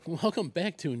Welcome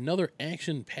back to another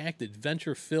action-packed,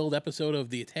 adventure-filled episode of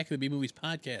the Attack of the B-Movies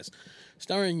podcast,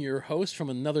 starring your host from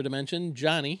another dimension,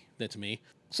 Johnny, that's me.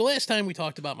 So last time we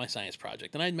talked about my science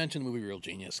project, and I'd mentioned the movie Real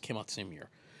Genius, came out the same year.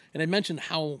 And I'd mentioned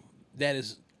how that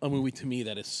is a movie to me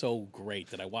that is so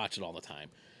great that I watch it all the time.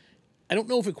 I don't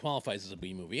know if it qualifies as a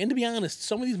B-movie. And to be honest,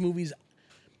 some of these movies,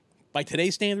 by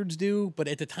today's standards, do, but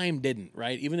at the time didn't,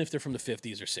 right? Even if they're from the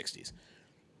 50s or 60s.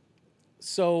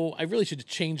 So I really should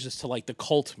change this to like the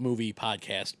cult movie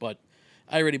podcast, but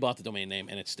I already bought the domain name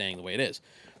and it's staying the way it is.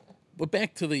 But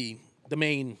back to the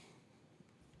main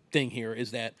thing here is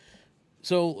that,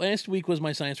 so last week was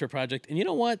my science fair project, and you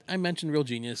know what? I mentioned Real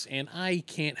Genius, and I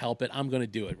can't help it. I'm going to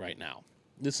do it right now.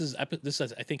 This is I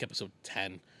think episode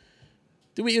 10.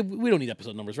 We don't need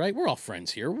episode numbers, right? We're all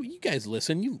friends here. You guys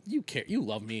listen. You care. You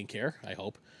love me and care, I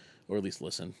hope. Or at least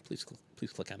listen. Please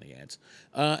click on the ads.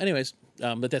 Anyways,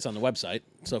 but that's on the website.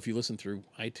 So if you listen through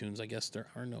iTunes, I guess there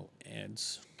are no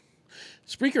ads.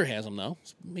 Spreaker has them, though.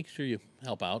 So make sure you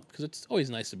help out, because it's always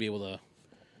nice to be able to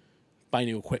buy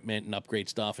new equipment and upgrade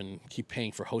stuff and keep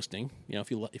paying for hosting. You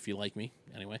know, if you like me.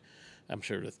 Anyway, I'm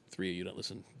sure the three of you that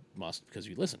listen must, because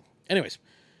you listen. Anyways,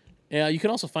 you can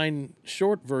also find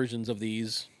short versions of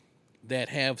these that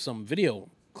have some video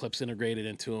clips integrated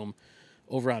into them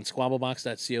over on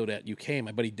squabblebox.co.uk.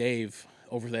 My buddy Dave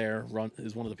over there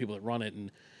is one of the people that run it, and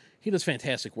he does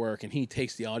fantastic work, and he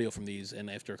takes the audio from these, and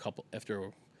after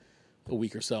a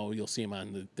week or so, you'll see him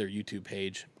on their YouTube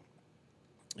page,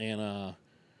 and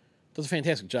does a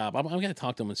fantastic job. I'm going to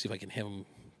talk to him and see if I can have him,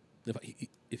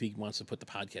 if he wants to put the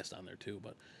podcast on there too,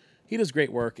 but he does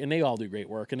great work, and they all do great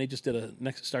work, and they just did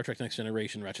a Star Trek Next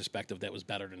Generation retrospective that was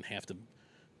better than half the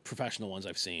professional ones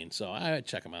I've seen, so I'd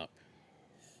check them out.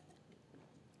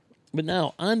 But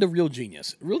now, on to Real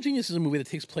Genius. Real Genius is a movie that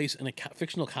takes place in a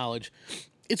fictional college.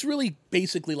 It's really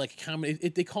basically like a comedy.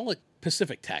 They call it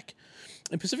Pacific Tech.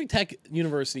 And Pacific Tech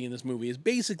University in this movie is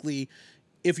basically,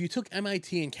 if you took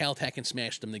MIT and Caltech and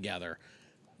smashed them together,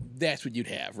 that's what you'd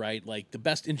have, right? Like, the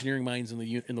best engineering minds in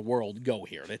the world go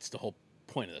here. That's the whole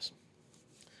point of this.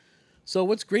 So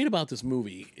what's great about this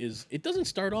movie is it doesn't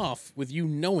start off with you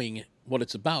knowing what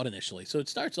it's about initially. So it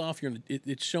starts off,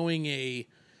 it's showing a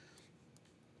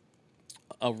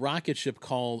rocket ship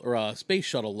or a space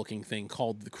shuttle looking thing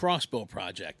called the Crossbow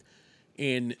Project.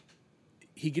 And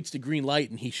he gets the green light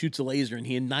and he shoots a laser and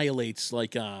he annihilates,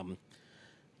 like,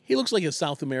 he looks like a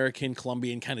South American,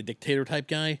 Colombian kind of dictator type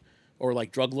guy, or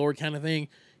like drug lord kind of thing.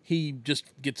 He just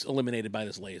gets eliminated by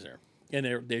this laser. And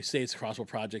they say it's a Crossbow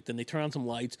Project, and they turn on some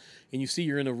lights, and you see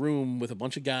you're in a room with a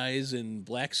bunch of guys in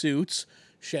black suits,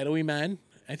 shadowy men.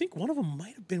 I think one of them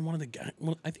might have been one of the guys.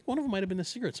 I think one of them might have been the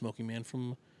cigarette smoking man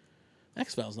from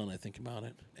X-Files, now that I think about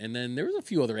it. And then there was a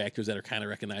few other actors that are kind of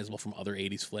recognizable from other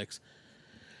 80s flicks.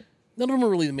 None of them are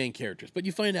really the main characters, but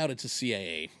you find out it's a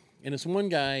CIA. And this one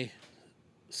guy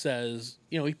says,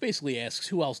 he basically asks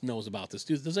who else knows about this.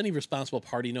 Does any responsible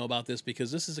party know about this?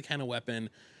 Because this is the kind of weapon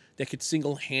that could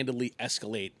single-handedly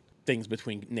escalate things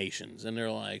between nations. And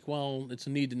they're like, well, it's a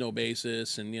need-to-know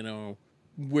basis, and,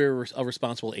 we're a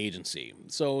responsible agency.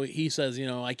 So he says,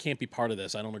 I can't be part of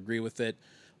this. I don't agree with it.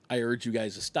 I urge you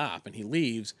guys to stop. And he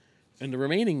leaves. And the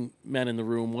remaining men in the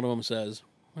room, one of them says,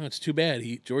 well, it's too bad.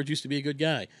 George used to be a good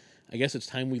guy. I guess it's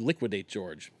time we liquidate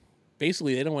George.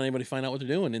 Basically, they don't want anybody to find out what they're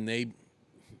doing, and they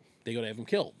go to have him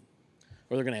killed.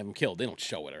 Or they're going to have him killed. They don't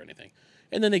show it or anything.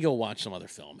 And then they go watch some other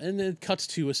film. And then it cuts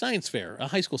to a science fair, a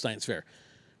high school science fair,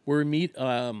 where we meet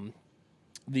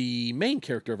the main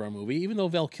character of our movie, even though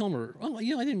Val Kilmer, I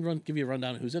didn't give you a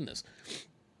rundown of who's in this.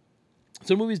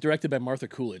 So the movie's directed by Martha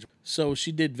Coolidge. So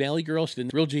she did Valley Girl, she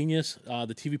did Real Genius,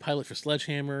 the TV pilot for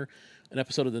Sledgehammer, an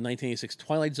episode of the 1986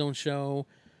 Twilight Zone show.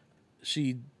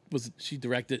 She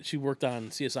worked on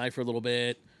CSI for a little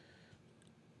bit.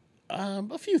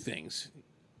 A few things.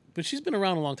 But she's been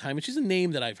around a long time, and she's a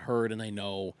name that I've heard and I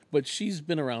know, but she's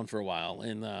been around for a while,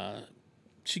 and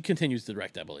she continues to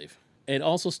direct, I believe. It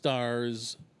also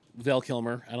stars Val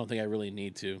Kilmer. I don't think I really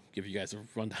need to give you guys a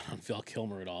rundown on Val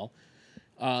Kilmer at all.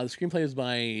 The screenplay is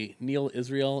by Neil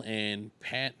Israel and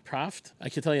Pat Proft. I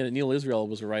can tell you that Neil Israel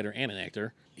was a writer and an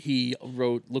actor. He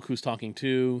wrote Look Who's Talking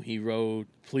 2. He wrote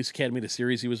Police Academy, the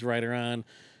series he was a writer on.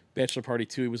 Bachelor Party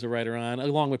 2 he was a writer on,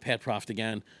 along with Pat Proft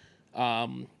again.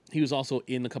 He was also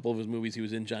in a couple of his movies. He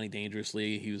was in Johnny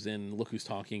Dangerously. He was in Look Who's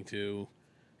Talking 2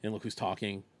 and Look Who's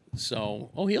Talking. So,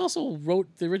 he also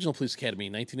wrote the original Police Academy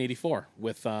in 1984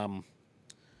 with, and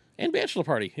Bachelor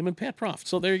Party, him and Pat Proft.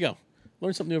 So there you go.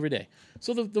 Learn something new every day.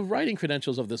 So the writing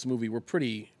credentials of this movie were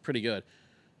pretty good.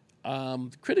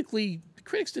 Critically, the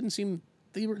critics didn't seem,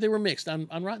 they were mixed. On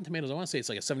Rotten Tomatoes, I want to say it's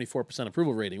like a 74%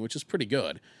 approval rating, which is pretty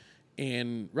good.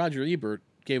 And Roger Ebert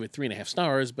gave it 3.5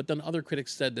 stars, but then other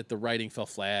critics said that the writing fell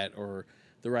flat or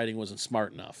the writing wasn't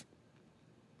smart enough.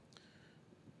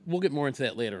 We'll get more into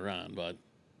that later on, but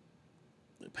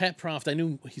Pat Proft, I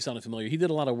knew he sounded familiar. He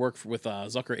did a lot of work with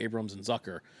Zucker, Abrams, and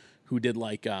Zucker, who did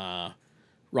like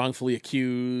Wrongfully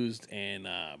Accused and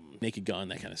Naked Gun,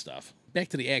 that kind of stuff. Back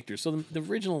to the actors. So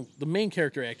the main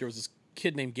character actor was this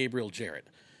kid named Gabriel Jarrett.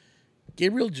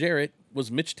 Gabriel Jarrett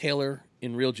was Mitch Taylor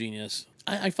in Real Genius.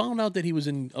 I found out that he was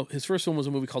in his first one was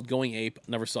a movie called Going Ape.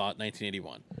 Never saw it.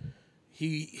 1981.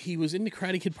 He was in The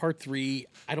Karate Kid Part 3.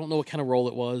 I don't know what kind of role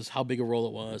it was, how big a role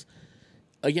it was.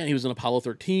 Again, he was in Apollo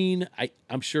 13.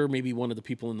 I'm sure maybe one of the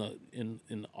people in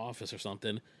the office or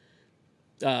something.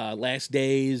 Last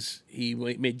Days. He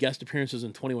made guest appearances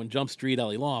in 21 Jump Street,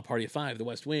 LA Law, Party of Five, The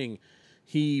West Wing.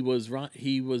 He was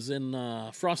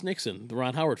in Frost Nixon, the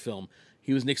Ron Howard film.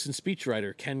 He was Nixon's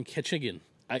speechwriter, Ken Ketchigan.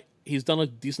 He's done a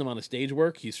decent amount of stage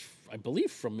work. He's, I believe,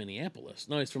 from Minneapolis.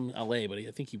 No, he's from L.A., but I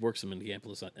think he works in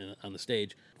Minneapolis on the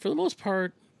stage. For the most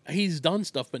part, he's done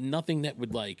stuff, but nothing that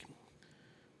would, like,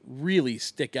 really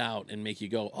stick out and make you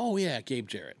go, oh, yeah, Gabe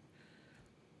Jarrett.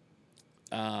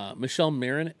 Michelle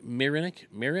Merink,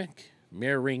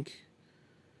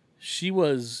 she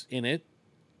was in it.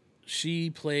 She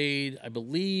played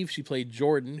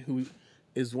Jordan, who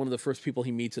is one of the first people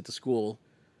he meets at the school.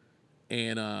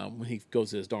 And when he goes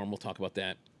to his dorm, we'll talk about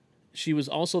that. She was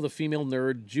also the female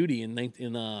nerd Judy in the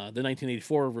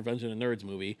 1984 Revenge of the Nerds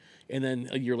movie. And then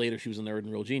a year later, she was a nerd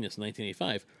in Real Genius in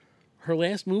 1985. Her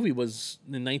last movie was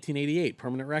in 1988,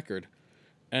 Permanent Record.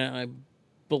 And I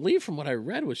believe from what I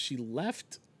read was she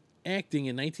left acting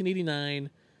in 1989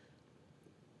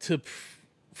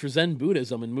 for Zen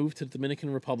Buddhism and moved to the Dominican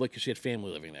Republic because she had family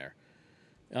living there.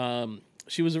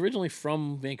 She was originally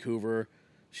from Vancouver.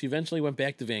 She eventually went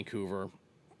back to Vancouver.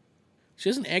 She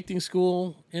has an acting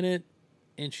school in it,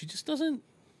 and she just doesn't...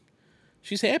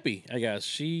 She's happy, I guess.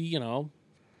 She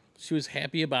was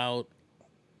happy about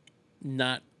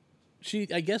not...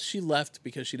 I guess she left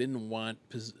because she didn't want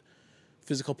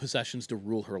physical possessions to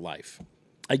rule her life.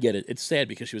 I get it. It's sad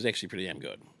because she was actually pretty damn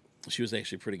good. She was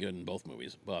actually pretty good in both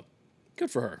movies, but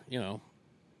good for her,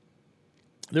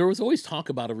 There was always talk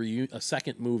about a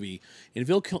second movie, and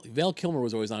Val Kilmer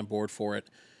was always on board for it.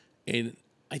 And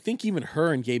I think even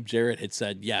her and Gabe Jarrett had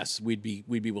said yes, we'd be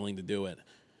willing to do it.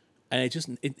 And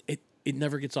it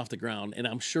never gets off the ground, and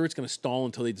I'm sure it's going to stall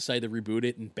until they decide to reboot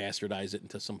it and bastardize it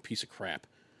into some piece of crap.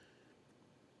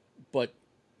 But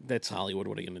that's Hollywood.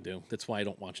 What are you going to do? That's why I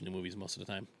don't watch new movies most of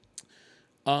the time.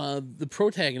 The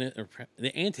protagonist or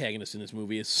the antagonist in this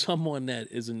movie is someone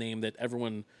that is a name that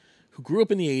everyone who grew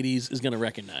up in the 80s is going to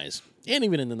recognize, and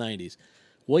even in the 90s.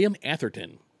 William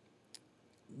Atherton.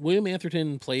 William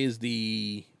Atherton plays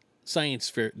the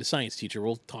science teacher.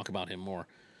 We'll talk about him more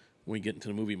when we get into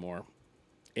the movie more.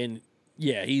 And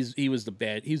yeah, he's been a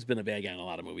bad guy in a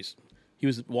lot of movies. He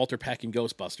was Walter Peck in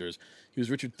Ghostbusters. He was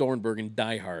Richard Thornburg in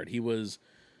Die Hard. He was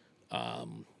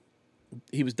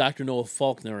Dr. Noah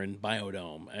Faulkner in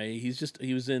Biodome.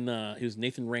 He was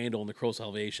Nathan Randall in The Crow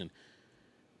Salvation.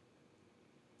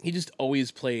 He just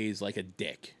always plays like a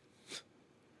dick.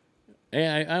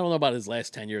 And I don't know about his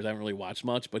last 10 years. I haven't really watched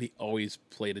much, but he always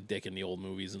played a dick in the old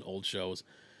movies and old shows.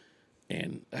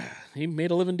 And he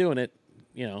made a living doing it,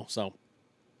 so.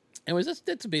 Anyways,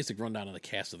 that's a basic rundown of the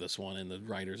cast of this one and the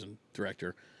writers and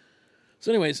director.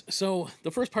 So anyways,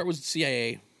 the first part was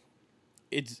CIA.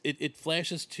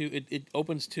 It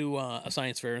opens to a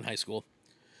science fair in high school.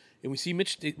 And we see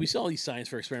all these science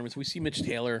fair experiments. We see Mitch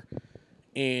Taylor,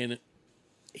 and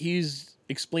he's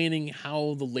explaining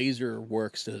how the laser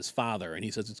works to his father, and he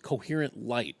says it's coherent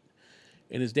light.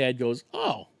 And his dad goes,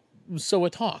 "Oh, so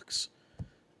it talks."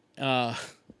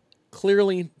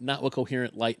 Clearly not what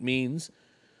coherent light means,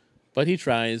 but he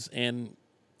tries, and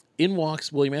in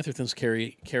walks William Atherton's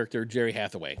character, Jerry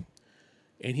Hathaway.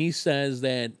 And he says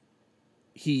that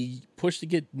he pushed to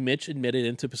get Mitch admitted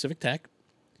into Pacific Tech.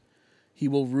 He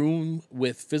will room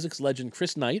with physics legend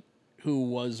Chris Knight, who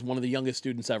was one of the youngest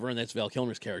students ever, and that's Val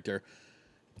Kilmer's character.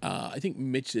 I think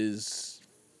Mitch is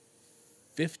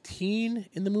 15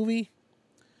 in the movie,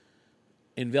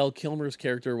 and Val Kilmer's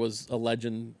character was a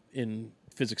legend in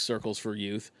physics circles for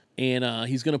youth, and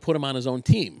he's going to put him on his own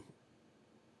team,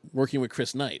 working with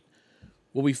Chris Knight.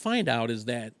 What we find out is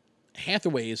that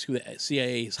Hathaway is who the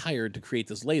CIA has hired to create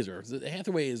this laser.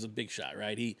 Hathaway is a big shot,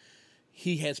 right?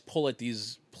 He has pull at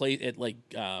these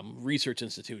research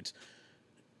institutes.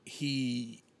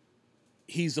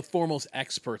 He's the foremost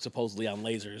expert supposedly on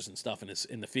lasers and stuff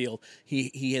in the field.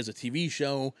 He has a TV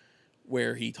show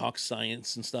where he talks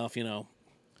science and stuff,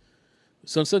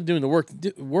 So instead of doing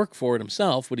the work for it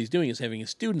himself, what he's doing is having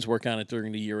his students work on it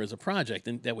during the year as a project,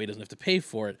 and that way he doesn't have to pay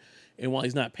for it. And while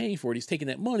he's not paying for it, he's taking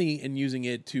that money and using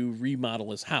it to remodel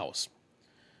his house,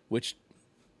 which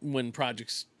when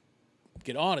projects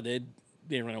get audited,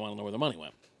 they don't really want to know where the money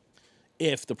went.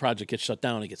 If the project gets shut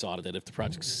down, it gets audited. If the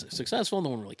project's successful, no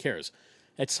one really cares.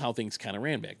 That's how things kind of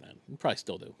ran back then. And probably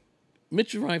still do.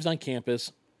 Mitch arrives on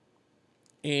campus,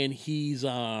 and he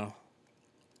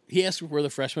asks where the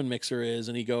freshman mixer is,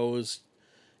 and he goes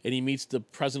and he meets the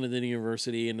president of the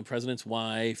university and the president's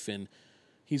wife, and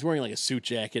he's wearing like a suit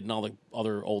jacket, and all the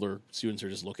other older students are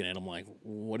just looking at him like,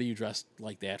 what are you dressed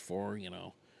like that for,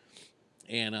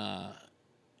 And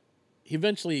he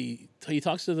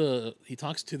talks to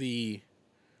the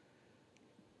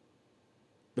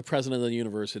president of the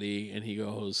university, and he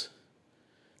goes,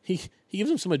 he gives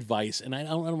him some advice, and I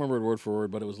don't remember it word for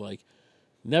word, but it was like,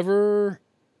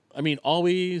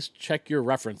 always check your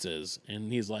references.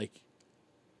 And he's like,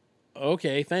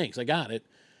 okay, thanks, I got it.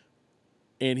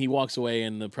 And he walks away,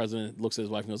 and the president looks at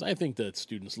his wife and goes, I think that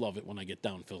students love it when I get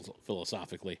down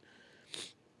philosophically.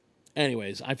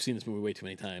 Anyways, I've seen this movie way too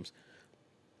many times.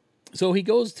 So he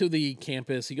goes to the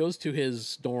campus, he goes to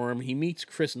his dorm, he meets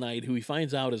Chris Knight, who he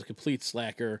finds out is a complete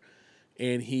slacker,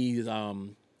 and he's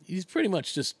pretty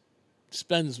much just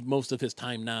spends most of his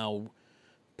time now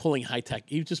pulling high-tech.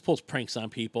 He just pulls pranks on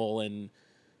people, and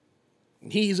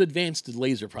he's advanced the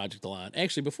laser project a lot.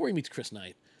 Actually, before he meets Chris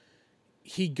Knight,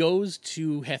 he goes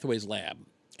to Hathaway's lab,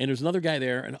 and there's another guy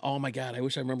there, and oh my God, I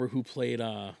wish I remember who played,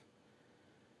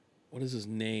 what is his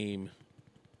name?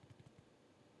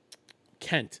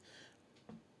 Kent.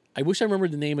 I wish I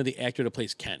remembered the name of the actor that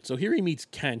plays Kent. So here he meets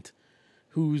Kent,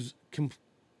 who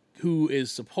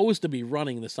is supposed to be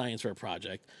running the science fair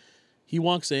project. He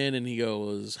walks in and he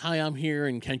goes, hi, I'm here.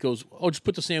 And Kent goes, oh, just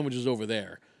put the sandwiches over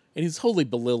there. And he's totally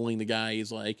belittling the guy.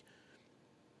 He's like,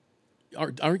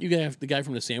 aren't you the guy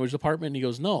from the sandwich department? And he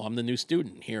goes, no, I'm the new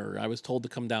student here. I was told to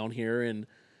come down here. And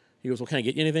he goes, well, can I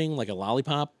get you anything? Like a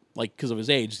lollipop? Like, because of his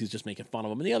age, he's just making fun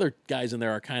of him. And the other guys in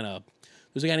there are kind of,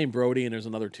 there's a guy named Brody, and there's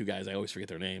another two guys. I always forget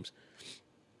their names.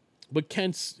 But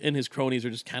Kent and his cronies are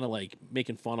just kind of like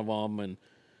making fun of him. And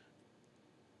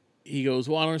he goes,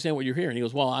 well, I don't understand what you're here. And he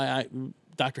goes, well,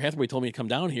 Dr. Hathaway told me to come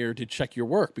down here to check your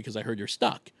work because I heard you're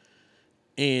stuck.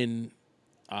 And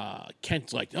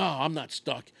Kent's like, oh, I'm not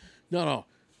stuck. No.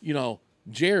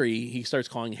 Jerry, he starts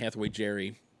calling Hathaway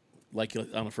Jerry, like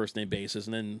on a first name basis.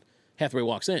 And then Hathaway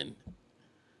walks in.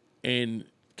 And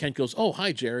Kent goes, oh,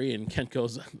 hi, Jerry. And Kent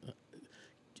goes,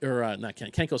 not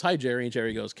Kent. Kent goes, hi, Jerry. And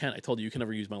Jerry goes, Kent, I told you can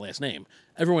never use my last name.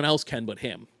 Everyone else can but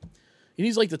him. And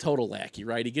he's like the total lackey,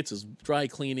 right? He gets his dry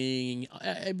cleaning.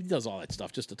 He does all that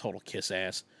stuff. Just a total kiss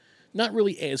ass. Not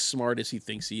really as smart as he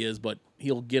thinks he is, but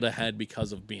he'll get ahead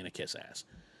because of being a kiss ass.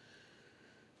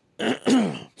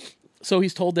 So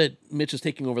he's told that Mitch is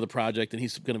taking over the project, and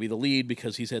he's going to be the lead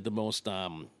because he's had the most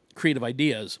creative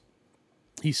ideas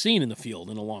he's seen in the field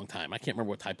in a long time. I can't remember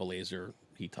what type of laser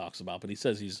he talks about, but he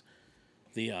says he's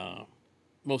the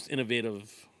most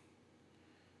innovative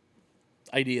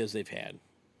ideas they've had.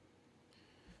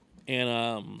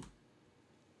 And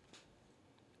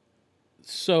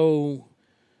so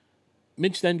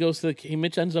Mitch then goes to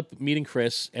Mitch ends up meeting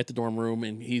Chris at the dorm room,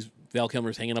 and Val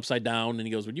Kilmer's hanging upside down, and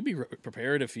he goes, would you be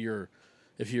prepared if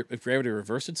gravity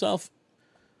reversed itself?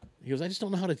 He goes, I just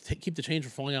don't know how to keep the change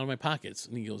from falling out of my pockets.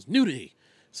 And he goes, nudity.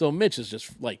 So Mitch is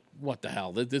just like, what the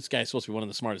hell? This guy's supposed to be one of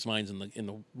the smartest minds in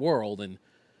the world, and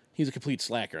he's a complete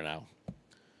slacker now.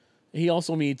 He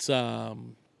also meets.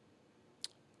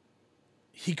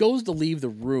 He goes to leave the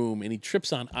room, and he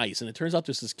trips on ice, and it turns out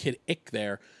there's this kid Ick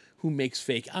there who makes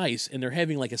fake ice, and they're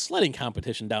having like a sledding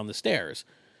competition down the stairs.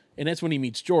 And that's when he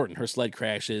meets Jordan. Her sled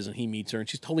crashes, and he meets her, and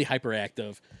she's totally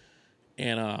hyperactive.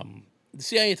 And the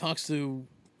CIA talks to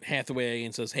Hathaway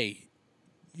and says, hey,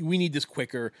 we need this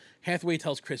quicker. Hathaway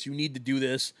tells Chris, you need to do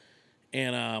this.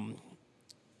 And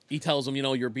he tells him,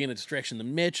 you're being a distraction to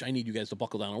Mitch. I need you guys to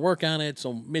buckle down and work on it.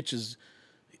 So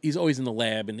he's always in the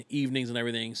lab in the evenings and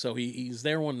everything. So he's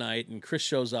there one night, and Chris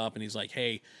shows up, and he's like,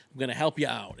 hey, I'm going to help you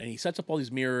out. And he sets up all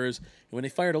these mirrors. And when they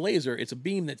fire the laser, it's a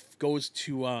beam that goes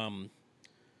to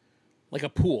like a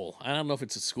pool. I don't know if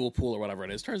it's a school pool or whatever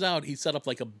it is. Turns out he set up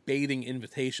like a bathing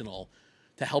invitational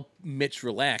to help Mitch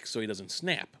relax so he doesn't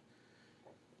snap.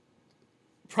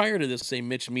 Prior to this,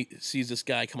 Mitch sees this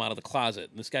guy come out of the closet.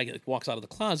 And this guy walks out of the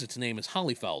closet. His name is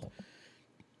Holyfeld.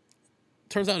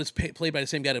 Turns out it's played by the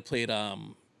same guy that played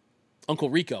Uncle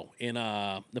Rico in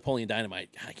Napoleon Dynamite.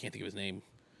 I can't think of his name.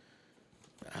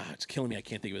 It's killing me. I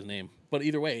can't think of his name. But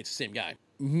either way, it's the same guy.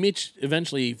 Mitch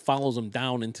eventually follows him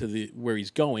down into where he's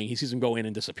going. He sees him go in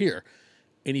and disappear.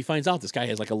 And he finds out this guy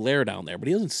has like a lair down there, but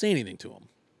he doesn't say anything to him.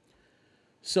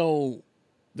 So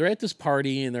they're at this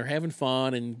party and they're having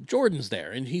fun, and Jordan's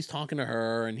there and he's talking to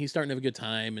her and he's starting to have a good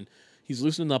time and he's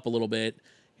loosening up a little bit.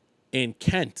 And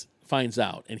Kent finds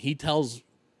out and he tells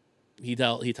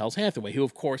Hathaway, who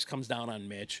of course comes down on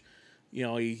Mitch. You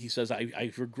know, he says,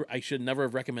 I should never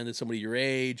have recommended somebody your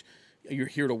age. You're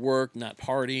here to work, not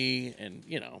party. And,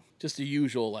 you know, just the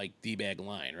usual, like, D-bag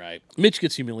line, right? Mitch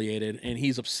gets humiliated, and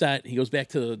he's upset. He goes back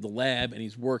to the lab, and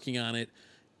he's working on it.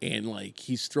 And, like,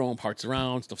 he's throwing parts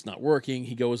around. Stuff's not working.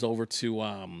 He goes over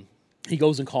to, he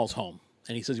goes and calls home.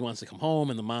 And he says he wants to come home.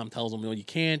 And the mom tells him, no, you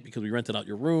can't because we rented out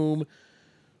your room.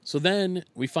 So then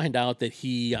we find out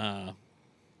that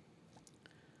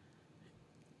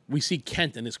we see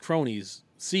Kent and his cronies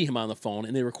see him on the phone,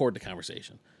 and they record the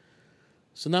conversation.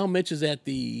 So now Mitch is at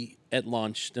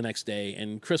lunch the next day,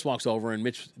 and Chris walks over, and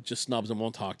Mitch just snubs him,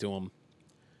 won't talk to him.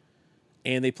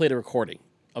 And they played a recording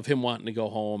of him wanting to go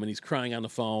home, and he's crying on the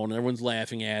phone, and everyone's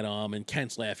laughing at him, and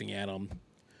Kent's laughing at him.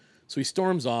 So he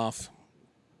storms off,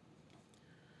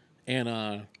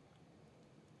 and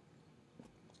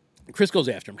Chris goes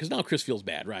after him, because now Chris feels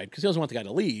bad, right? Because he doesn't want the guy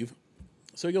to leave.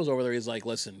 So he goes over there, he's like,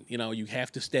 listen, you know, you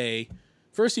have to stay.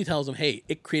 First he tells him, hey,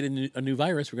 it created a new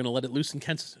virus, we're going to let it loose in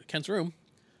Kent's room.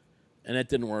 And that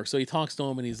didn't work. So he talks to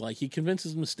him, and he's like, he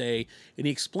convinces him to stay, and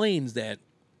he explains that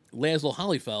Laszlo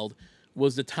Hollifeld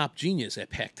was the top genius at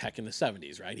Tech in the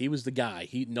 70s, right? He was the guy.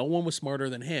 No one was smarter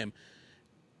than him.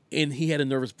 And he had a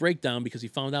nervous breakdown because he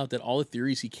found out that all the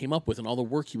theories he came up with and all the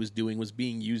work he was doing was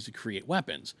being used to create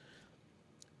weapons.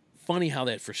 Funny how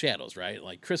that foreshadows, right?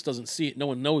 Like, Chris doesn't see it. No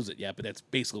one knows it yet, but that's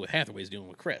basically what Hathaway's doing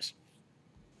with Chris.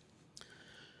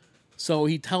 So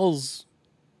he tells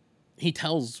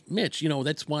Mitch, you know,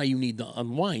 that's why you need to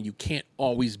unwind. You can't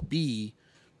always be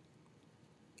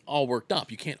all worked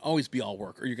up. You can't always be all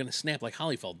work, or you're going to snap like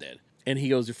Hollifeld did. And he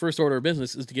goes, your first order of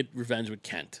business is to get revenge with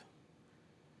Kent,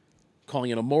 calling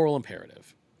it a moral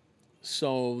imperative.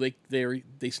 So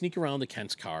they sneak around to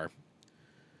Kent's car,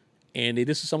 and they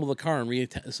disassemble the car and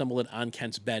reassemble it on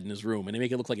Kent's bed in his room, and they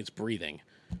make it look like it's breathing.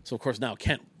 So, of course, now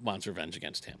Kent wants revenge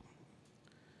against him.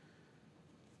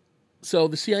 So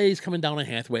the CIA is coming down on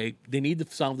Hathaway. They need to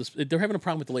solve this. They're having a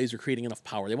problem with the laser creating enough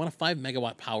power. They want a 5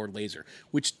 megawatt powered laser,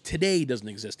 which today doesn't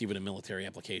exist even in military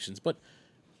applications, but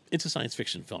it's a science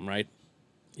fiction film, right?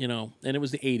 You know, and it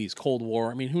was the 80s, Cold War.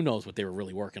 I mean, who knows what they were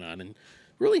really working on? And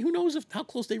really, who knows how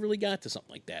close they really got to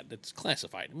something like that that's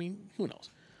classified? I mean, who knows?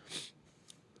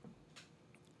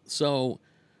 So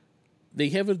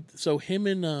him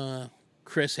and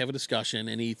Chris have a discussion,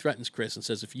 and he threatens Chris and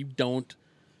says, if you don't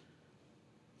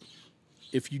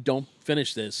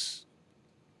finish this,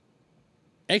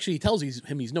 actually he tells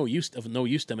him he's no use to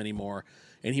him anymore,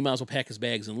 and he might as well pack his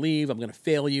bags and leave. I'm going to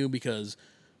fail you because,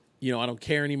 you know, I don't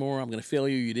care anymore. I'm going to fail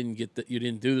you. You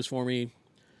didn't do this for me.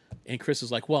 And Chris is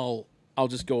like, well, I'll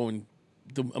just go, and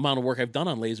the amount of work I've done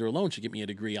on laser alone should get me a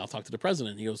degree. I'll talk to the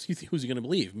president. He goes, who's he going to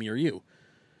believe, me or you?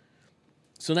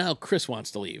 So now Chris wants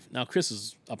to leave. Now Chris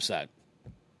is upset.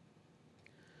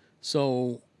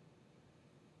 So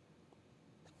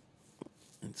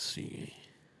let's see.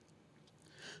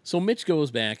 So Mitch goes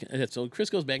back. So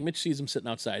Chris goes back. Mitch sees him sitting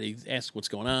outside. He asks what's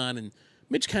going on, and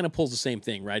Mitch kind of pulls the same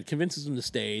thing, right? Convinces him to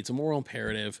stay. It's a moral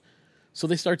imperative. So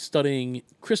they start studying.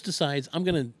 Chris decides, I'm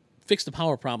going to fix the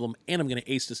power problem, and I'm going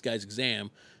to ace this guy's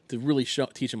exam to really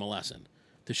teach him a lesson,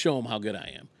 to show him how good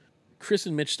I am. Chris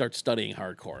and Mitch start studying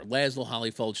hardcore. Laszlo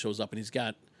Hollifeld shows up, and he's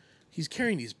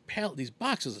carrying these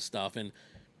boxes of stuff, and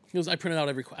he goes, I printed out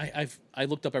I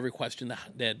looked up every question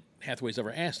that Hathaway's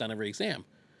ever asked on every exam.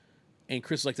 And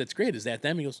Chris is like, that's great. Is that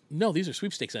them? He goes, no, these are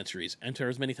sweepstakes entries. Enter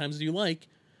as many times as you like.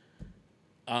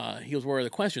 He goes, where are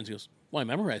the questions? He goes, well, I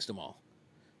memorized them all.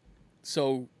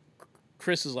 So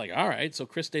Chris is like, all right. So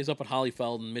Chris stays up at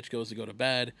Hollifeld, and Mitch goes to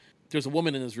bed. There's a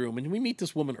woman in his room, and we meet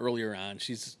this woman earlier on.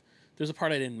 There's a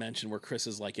part I didn't mention where Chris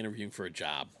is like interviewing for a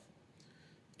job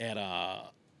at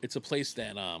it's a place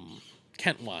that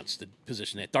Kent wants the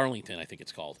position at, Darlington, I think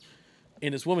it's called.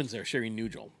 And this woman's there, Sherry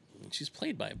Nugel. And she's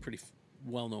played by a pretty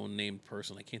well-known named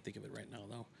person. I can't think of it right now,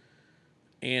 though.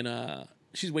 And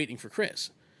she's waiting for Chris.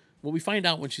 What we find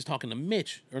out when she's talking to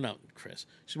Mitch, or not Chris,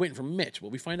 she's waiting for Mitch.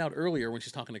 What we find out earlier when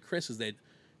she's talking to Chris is that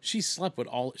she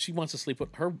wants to sleep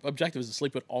with, her objective is to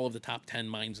sleep with all of the top 10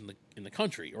 minds in the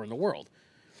country or in the world.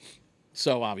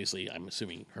 So obviously, I'm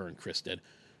assuming her and Chris did.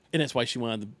 And that's why she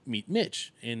wanted to meet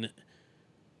Mitch. And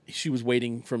she was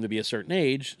waiting for him to be a certain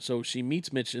age. So she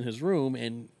meets Mitch in his room,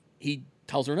 and he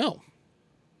tells her no.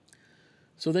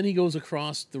 So then he goes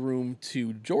across the room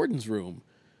to Jordan's room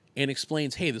and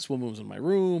explains, hey, this woman was in my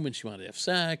room, and she wanted to have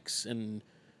sex. And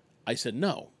I said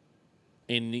no.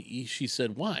 And she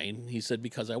said, why? And he said,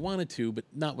 because I wanted to, but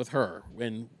not with her,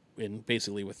 and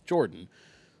basically with Jordan.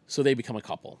 So they become a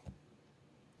couple.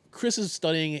 Chris is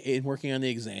studying and working on the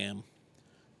exam,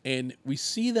 and we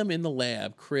see them in the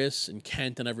lab, Chris and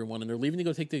Kent and everyone, and they're leaving to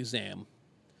go take the exam.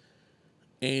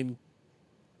 And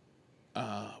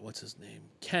what's his name?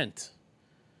 Kent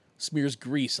smears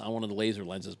grease on one of the laser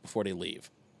lenses before they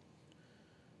leave.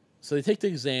 So they take the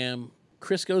exam.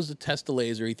 Chris goes to test the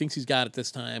laser. He thinks he's got it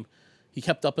this time. He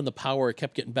kept upping the power. It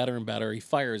kept getting better and better. He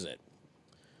fires it.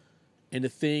 And the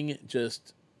thing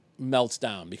just melts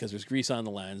down because there's grease on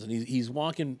the lens. And he's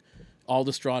walking all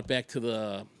distraught back to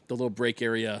the little break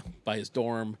area by his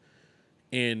dorm.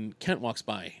 And Kent walks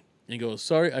by and he goes,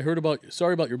 sorry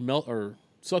about your melt, or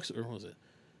sucks, or what was it?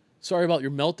 Sorry about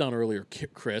your meltdown earlier,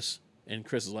 Chris. And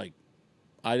Chris is like,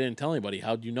 I didn't tell anybody.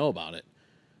 How'd you know about it?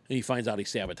 And he finds out he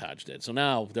sabotaged it. So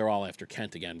now they're all after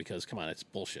Kent again because, come on, it's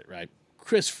bullshit, right?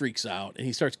 Chris freaks out and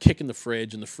he starts kicking the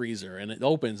fridge and the freezer, and it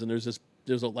opens and it's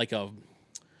like a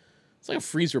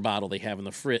freezer bottle they have in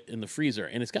the freezer,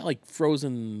 and it's got like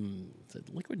frozen, is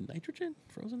it liquid nitrogen?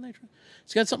 Frozen nitrogen?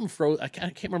 It's got something frozen. I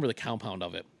can't remember the compound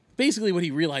of it. Basically, what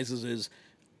he realizes is,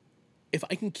 if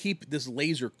I can keep this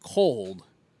laser cold,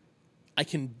 I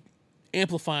can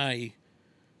amplify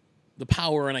the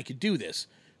power and I could do this.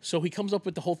 So he comes up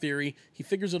with the whole theory. He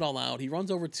figures it all out. He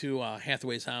runs over to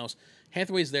Hathaway's house.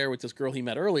 Hathaway's there with this girl he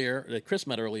met earlier, that Chris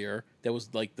met earlier, that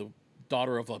was like the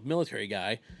daughter of a military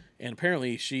guy. And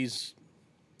apparently she's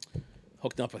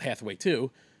hooked up with Hathaway too.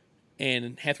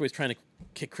 And Hathaway's trying to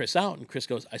kick Chris out. And Chris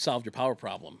goes, I solved your power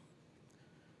problem.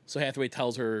 So Hathaway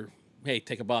tells her, hey,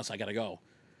 take a bus. I got to go.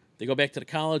 They go back to the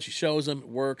college. He shows them. It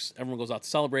works. Everyone goes out to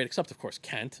celebrate, except, of course,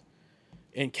 Kent.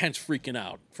 And Kent's freaking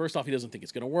out. First off, he doesn't think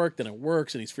it's going to work. Then it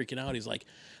works, and he's freaking out. He's like,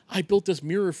 I built this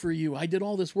mirror for you. I did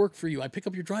all this work for you. I pick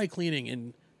up your dry cleaning.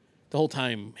 And the whole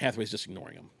time, Hathaway's just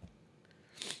ignoring him.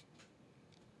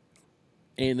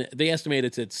 And they estimate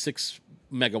it's at 6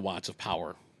 megawatts of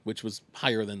power, which was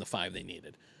higher than the 5 they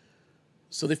needed.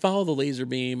 So they follow the laser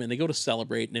beam, and they go to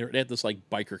celebrate. And they're at this like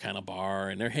biker kind of bar,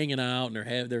 and they're hanging out,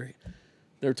 and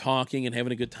they're talking and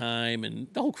having a good time. And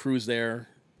the whole crew's there.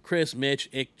 Chris, Mitch,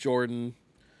 Ick, Jordan.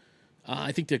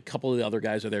 I think a couple of the other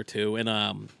guys are there too. And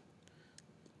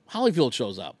Holyfield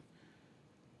shows up.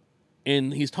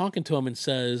 And he's talking to him and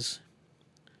says,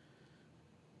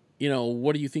 you know,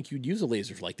 what do you think you'd use a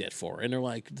laser like that for? And they're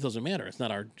like, it doesn't matter. It's not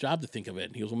our job to think of it.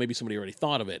 And he goes, well, maybe somebody already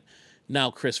thought of it.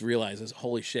 Now Chris realizes,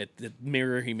 holy shit, the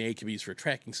mirror he made could be used for a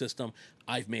tracking system.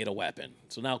 I've made a weapon.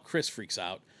 So now Chris freaks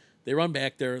out. They run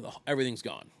back there. Everything's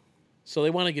gone. So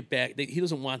they want to get back. He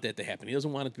doesn't want that to happen. He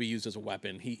doesn't want it to be used as a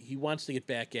weapon. He wants to get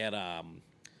back at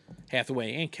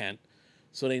Hathaway and Kent.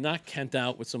 So they knock Kent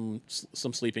out with some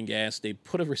sleeping gas. They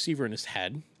put a receiver in his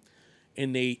head,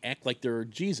 and they act like they're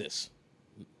Jesus,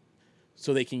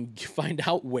 so they can find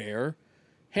out where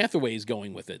Hathaway is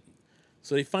going with it.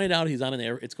 So they find out he's on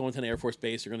it's going to an Air Force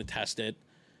base. They're going to test it,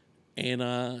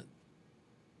 and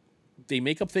they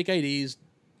make up fake IDs.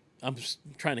 I'm just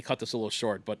trying to cut this a little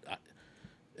short, but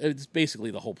it's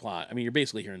basically the whole plot. I mean, you're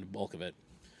basically hearing the bulk of it.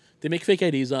 They make fake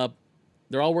IDs up.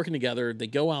 They're all working together. They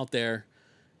go out there,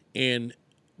 and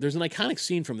there's an iconic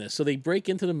scene from this. So they break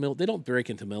into they don't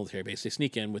break into the military base. They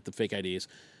sneak in with the fake IDs.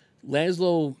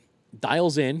 Laszlo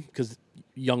dials in, because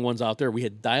young ones out there, we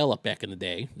had dial-up back in the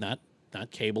day, not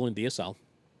cable and DSL.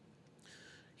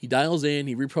 He dials in.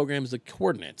 He reprograms the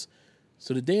coordinates.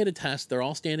 So the day of the test, they're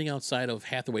all standing outside of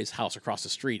Hathaway's house across the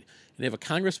street. And they have a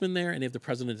congressman there, and they have the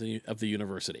president of the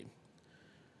university.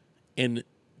 And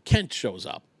Kent shows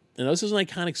up. And this is an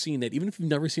iconic scene that, even if you've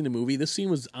never seen the movie, this scene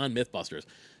was on Mythbusters.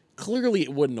 Clearly,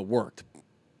 it wouldn't have worked,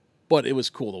 but it was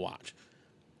cool to watch.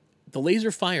 The laser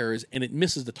fires, and it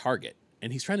misses the target.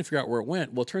 And he's trying to figure out where it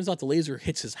went. Well, it turns out the laser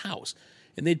hits his house.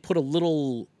 And they'd put a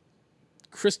little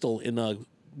crystal in the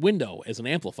window as an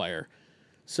amplifier.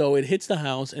 So it hits the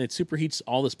house, and it superheats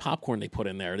all this popcorn they put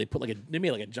in there. They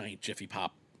made like a giant Jiffy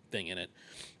Pop thing in it,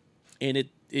 and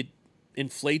it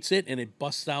inflates it, and it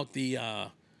busts out the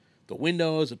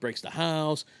windows. It breaks the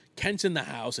house. Kent's in the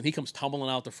house, and he comes tumbling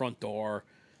out the front door.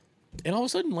 And all of a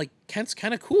sudden, like, Kent's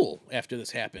kind of cool after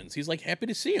this happens. He's like happy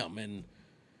to see him, and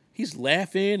he's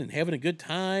laughing and having a good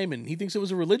time, and he thinks it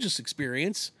was a religious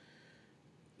experience.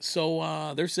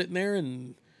 So they're sitting there,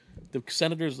 and the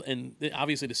senators, and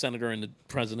obviously the senator and the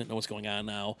president know what's going on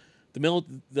now.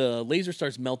 The laser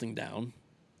starts melting down,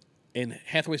 and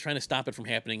Hathaway's trying to stop it from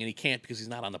happening, and he can't because he's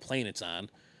not on the plane it's on.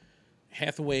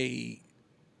 Hathaway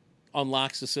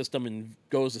unlocks the system and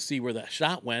goes to see where the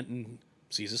shot went and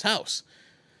sees his house.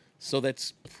 So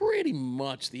that's pretty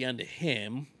much the end of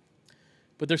him.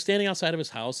 But they're standing outside of his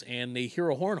house, and they hear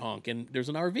a horn honk, and there's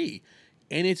an RV.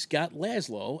 and it's got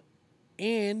Laszlo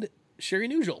and Sherry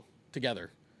Nugel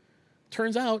together.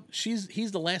 Turns out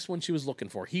he's the last one she was looking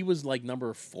for. He was like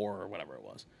number 4 or whatever it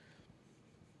was.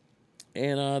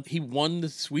 And he won the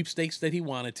sweepstakes that he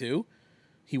wanted to.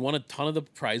 He won a ton of the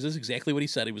prizes, exactly what he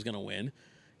said he was going to win.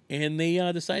 And they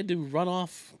decided to run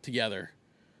off together.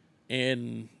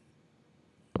 And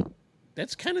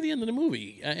that's kind of the end of the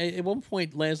movie. At one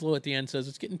point, Laszlo at the end says,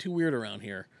 "It's getting too weird around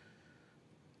here."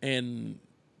 And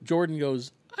Jordan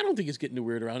goes, "I don't think it's getting too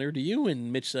weird around here, do you?"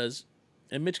 And Mitch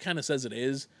kind of says it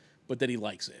is, but that he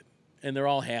likes it. And they're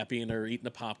all happy, and they're eating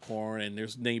the popcorn, and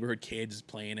there's neighborhood kids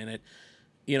playing in it.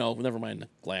 You know, never mind the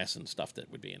glass and stuff that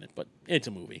would be in it, but it's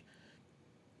a movie.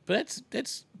 But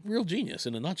that's real genius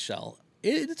in a nutshell.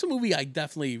 It's a movie I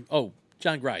definitely... Oh,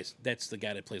 John Grise. That's the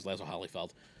guy that plays Laszlo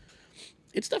Hollifeld.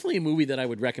 It's definitely a movie that I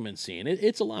would recommend seeing. It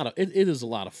is a lot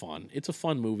of fun. It's a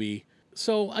fun movie.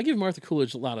 So I give Martha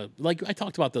Coolidge a lot of... Like, I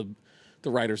talked about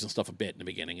the writers and stuff a bit in the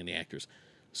beginning and the actors.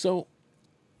 So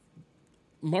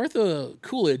Martha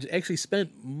Coolidge actually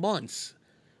spent months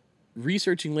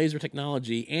researching laser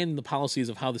technology and the policies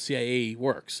of how the CIA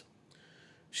works.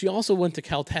 She also went to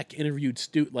Caltech, interviewed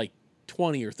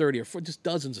 20 or 30 or 40, just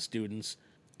dozens of students,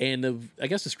 and I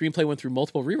guess the screenplay went through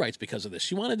multiple rewrites because of this.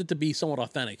 She wanted it to be somewhat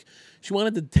authentic. She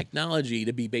wanted the technology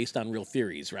to be based on real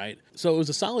theories, right? So it was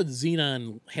a solid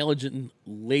xenon halogen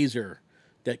laser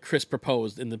that Chris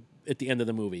proposed at the end of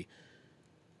the movie.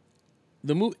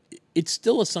 It's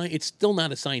still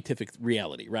not a scientific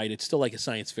reality, right? It's still like a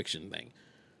science fiction thing.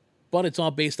 But it's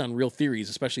all based on real theories,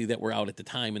 especially that were out at the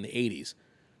time in the 80s.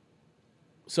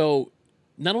 So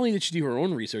not only did she do her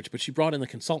own research, but she brought in a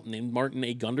consultant named Martin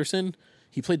A. Gunderson.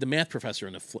 He played the math professor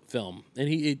in the film.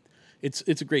 And it's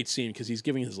a great scene because he's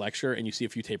giving his lecture and you see a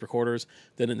few tape recorders.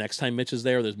 Then the next time Mitch is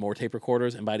there's more tape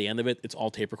recorders. And by the end of it, it's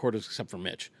all tape recorders except for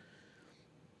Mitch.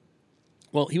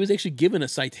 Well, he was actually given a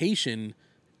citation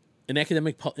in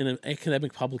an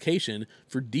academic publication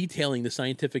for detailing the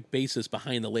scientific basis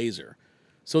behind the laser.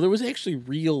 So there was actually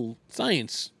real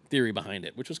science theory behind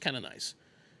it, which was kind of nice.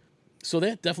 So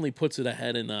that definitely puts it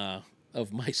ahead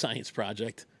of my science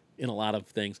project in a lot of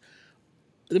things.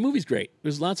 The movie's great.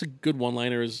 There's lots of good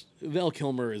one-liners. Val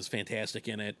Kilmer is fantastic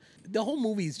in it. The whole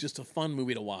movie is just a fun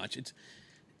movie to watch.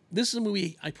 This is a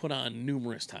movie I put on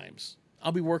numerous times.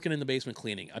 I'll be working in the basement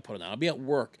cleaning. I put it on. I'll be at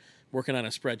work working on a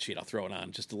spreadsheet. I'll throw it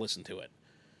on just to listen to it.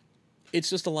 It's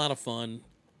just a lot of fun,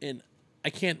 and I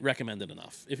can't recommend it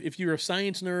enough. If you're a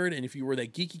science nerd and if you were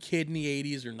that geeky kid in the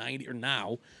 80s or 90s or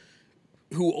now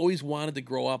who always wanted to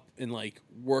grow up and like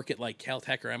work at like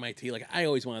Caltech or MIT, like I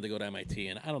always wanted to go to MIT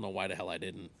and I don't know why the hell I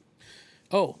didn't.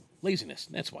 Oh, laziness.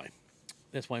 That's why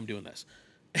I'm doing this.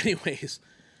 Anyways,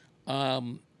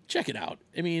 check it out.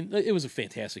 I mean, it was a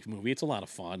fantastic movie. It's a lot of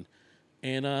fun.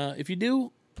 And if you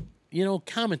do,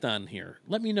 comment on here.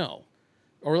 Let me know.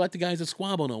 Or let the guys at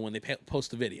Squabble know when they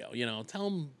post the video.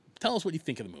 Tell us what you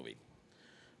think of the movie.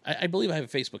 I believe I have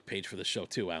a Facebook page for this show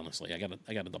too, honestly. I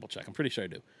gotta double check. I'm pretty sure I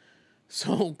do.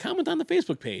 So comment on the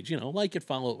Facebook page, like it,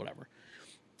 follow it, whatever.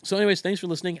 So anyways, thanks for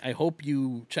listening. I hope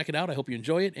you check it out. I hope you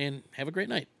enjoy it and have a great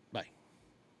night.